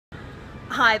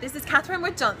Hi, this is Catherine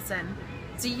Wood-Johnson.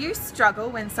 Do you struggle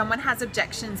when someone has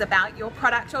objections about your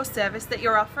product or service that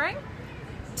you're offering?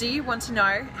 Do you want to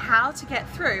know how to get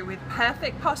through with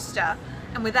perfect posture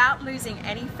and without losing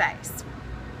any face?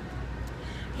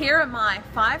 Here are my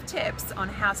 5 tips on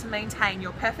how to maintain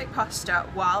your perfect posture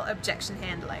while objection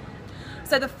handling.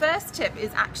 So the first tip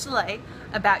is actually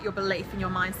about your belief and your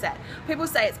mindset. People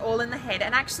say it's all in the head,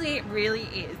 and actually it really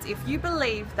is. If you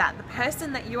believe that the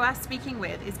person that you are speaking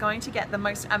with is going to get the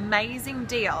most amazing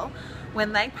deal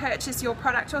when they purchase your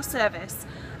product or service,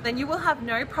 then you will have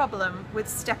no problem with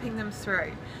stepping them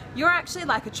through. You're actually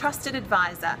like a trusted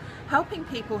advisor, helping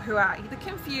people who are either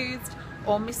confused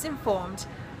or misinformed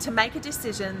to make a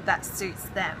decision that suits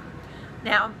them.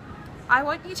 Now, I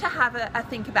want you to have a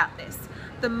think about this.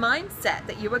 The mindset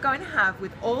that you are going to have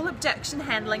with all objection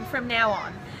handling from now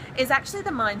on is actually the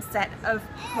mindset of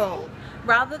pull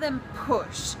rather than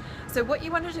push. So what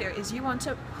you want to do is you want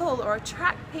to pull or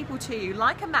attract people to you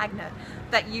like a magnet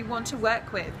that you want to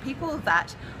work with. People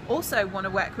that also want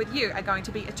to work with you are going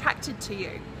to be attracted to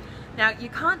you. Now, you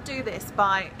can't do this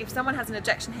by, if someone has an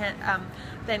objection,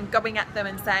 then going at them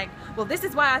and saying, well, this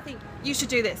is why I think you should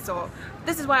do this, or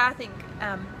this is why I think,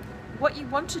 what you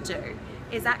want to do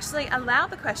is actually allow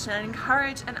the question and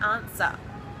encourage an answer.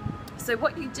 So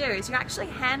what you do is you actually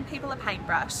hand people a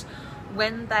paintbrush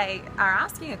when they are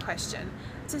asking a question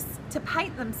to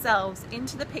paint themselves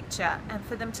into the picture and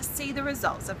for them to see the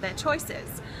results of their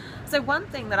choices. So one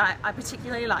thing that I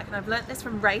particularly like, and I've learnt this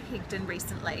from Ray Higdon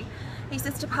recently, he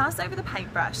says to pass over the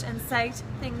paintbrush and say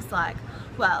things like,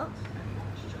 well,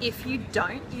 if you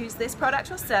don't use this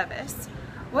product or service,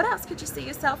 what else could you see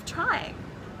yourself trying?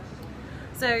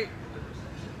 So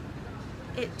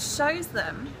it shows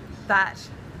them that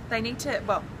they need to,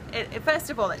 well,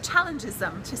 first of all, it challenges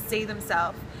them to see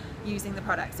themselves using the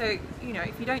product. So, you know,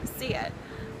 if you don't see it,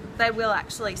 they will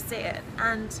actually see it.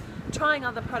 And trying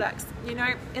other products, you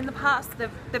know, in the past,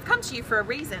 they've come to you for a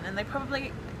reason, and they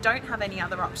probably don't have any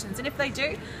other options. And if they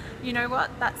do, you know what,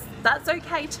 that's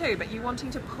okay too, but you're wanting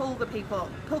to pull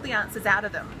the answers out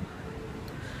of them.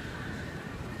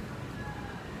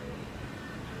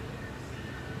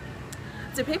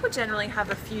 So people generally have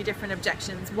a few different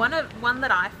objections. One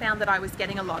that I found that I was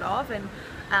getting a lot of, and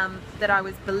that I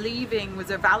was believing was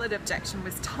a valid objection,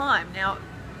 was time. Now,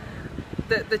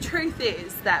 the truth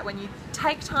is that when you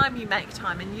take time, you make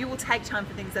time, and you will take time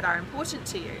for things that are important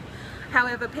to you.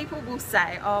 However, people will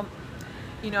say, oh,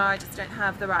 you know, I just don't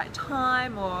have the right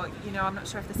time, or, you know, I'm not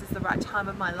sure if this is the right time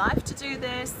of my life to do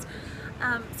this.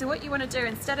 So what you want to do,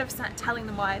 instead of telling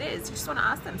them why it is, you just want to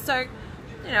ask them, so,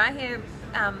 you know, I hear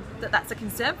that's a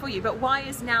concern for you, but why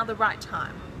is now the right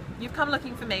time? You've come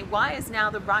looking for me, why is now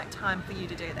the right time for you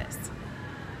to do this?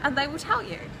 And they will tell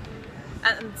you.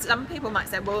 And some people might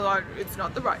say, well, it's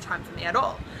not the right time for me at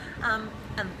all. And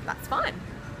that's fine.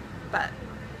 But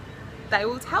they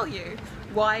will tell you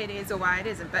why it is or why it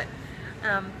isn't. But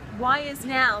why is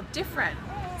now different?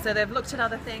 So they've looked at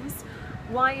other things.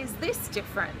 Why is this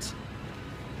different?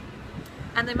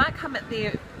 And they might come at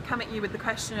you with the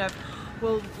question of,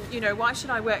 well, you know, why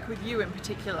should I work with you in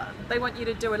particular? They want you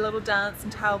to do a little dance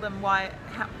and tell them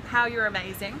how you're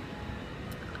amazing.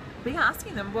 Be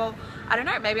asking them, well, I don't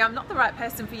know, maybe I'm not the right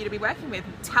person for you to be working with.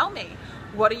 Tell me,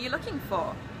 what are you looking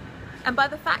for? And by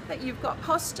the fact that you've got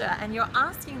posture and you're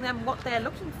asking them what they're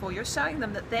looking for, you're showing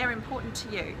them that they're important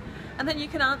to you. And then you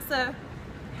can answer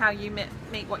how you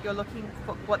meet what you're looking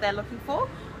for, what they're looking for,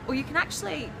 or you can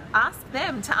actually ask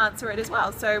them to answer it as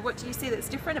well. So what do you see that's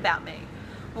different about me?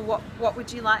 Or what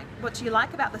do you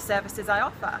like about the services I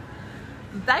offer?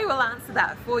 They will answer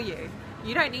that for you.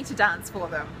 You don't need to dance for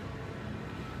them.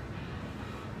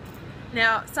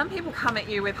 Now, some people come at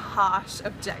you with harsh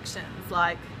objections,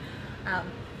 like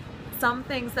some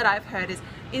things that I've heard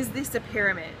is this a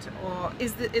pyramid, or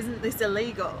isn't this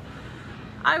illegal?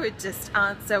 I would just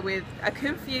answer with a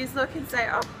confused look and say,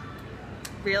 oh,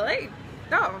 really?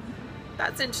 Oh,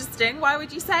 that's interesting. Why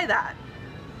would you say that?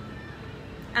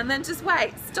 And then just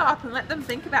wait, stop, and let them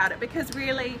think about it, because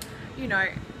really, you know,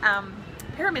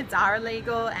 pyramids are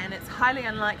illegal, and it's highly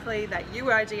unlikely that you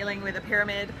are dealing with a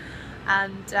pyramid,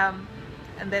 and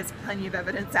there's plenty of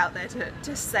evidence out there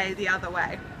to say the other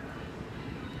way.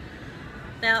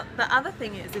 Now, the other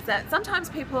thing is that sometimes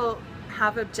people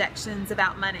have objections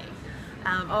about money.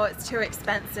 Oh, it's too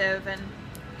expensive, and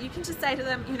you can just say to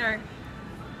them, you know,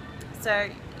 so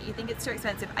you think it's too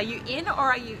expensive. Are you in, or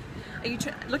are you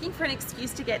looking for an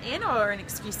excuse to get in, or an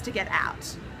excuse to get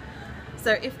out?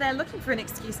 So if they're looking for an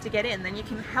excuse to get in, then you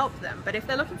can help them. But if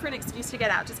they're looking for an excuse to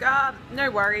get out, just go, oh, no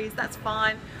worries, that's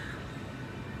fine.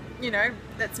 You know,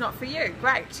 that's not for you,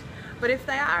 great. But if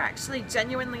they are actually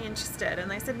genuinely interested and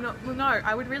they said, no, well, no,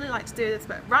 I would really like to do this,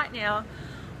 but right now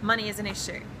money is an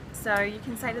issue. So you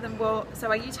can say to them, well, so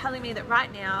are you telling me that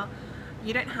right now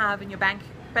you don't have in your bank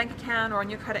account or on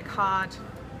your credit card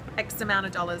X amount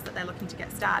of dollars that they're looking to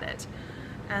get started?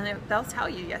 And they'll tell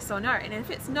you yes or no. And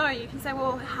if it's no, you can say,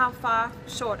 well, how far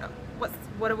short?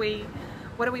 What are we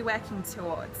working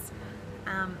towards?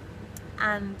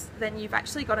 And then you've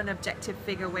actually got an objective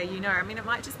figure where you know. I mean, it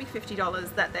might just be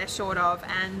 $50 that they're short of,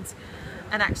 and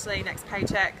actually next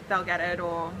paycheck they'll get it,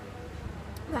 or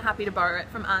they're happy to borrow it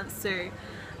from Aunt Sue.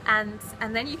 And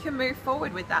then you can move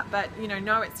forward with that. But you know,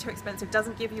 no, it's too expensive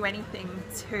doesn't give you anything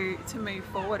to move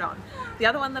forward on. The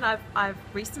other one that I've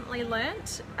recently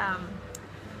learned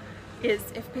is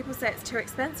if people say it's too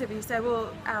expensive, you say,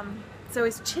 well, so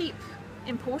is cheap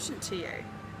important to you?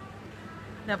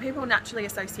 Now, people naturally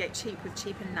associate cheap with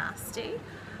cheap and nasty,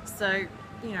 so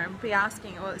you know, be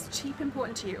asking, well, is cheap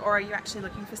important to you, or are you actually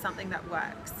looking for something that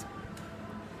works?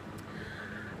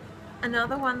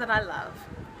 Another one that I love,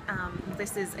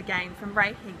 this is again from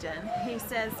Ray Higdon. He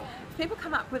says, if people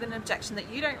come up with an objection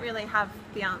that you don't really have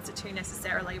the answer to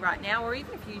necessarily right now, or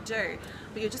even if you do,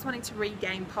 but you're just wanting to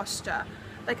regain posture,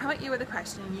 they come at you with a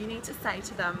question and you need to say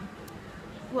to them,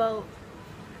 well,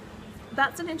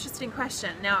 that's an interesting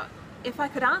question. Now, if I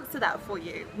could answer that for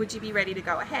you, would you be ready to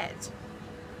go ahead?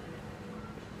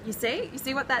 You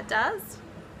see what that does?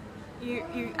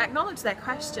 You acknowledge their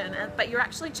question, but you're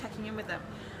actually checking in with them.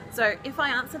 So if I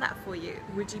answer that for you,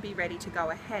 would you be ready to go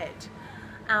ahead?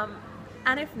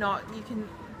 And if not, you can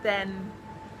then,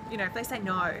 you know, if they say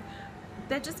no,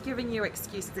 they're just giving you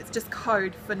excuses. It's just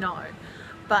code for no.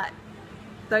 But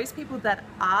those people that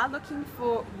are looking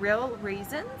for real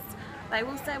reasons, they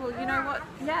will say, well, you know what,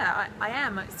 yeah, I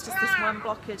am. It's just this one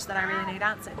blockage that I really need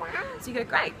answered. So you go,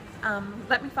 great,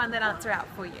 let me find that answer out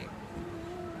for you.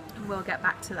 And we'll get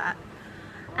back to that.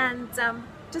 And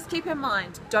just keep in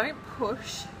mind, don't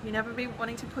push. You never be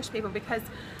wanting to push people, because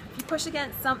if you push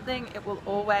against something, it will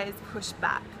always push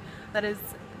back. That is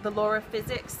the law of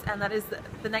physics, and that is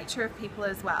the nature of people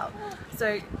as well.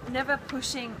 So never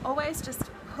pushing, always just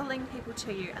pulling people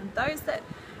to you. And those that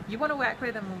you want to work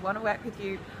with and will want to work with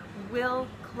you will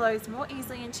close more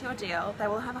easily into your deal. They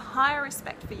will have a higher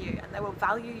respect for you, and they will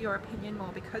value your opinion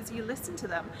more because you listened to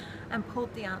them and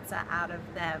pulled the answer out of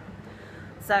them.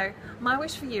 So my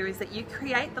wish for you is that you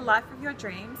create the life of your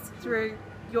dreams through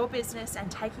your business and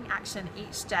taking action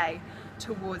each day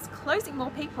towards closing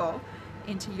more people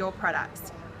into your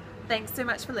products. Thanks so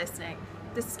much for listening.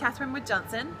 This is Catherine Wood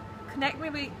Johnson. Connect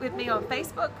with me on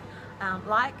Facebook,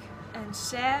 like and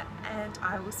share, and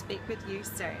I will speak with you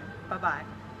soon. Bye bye.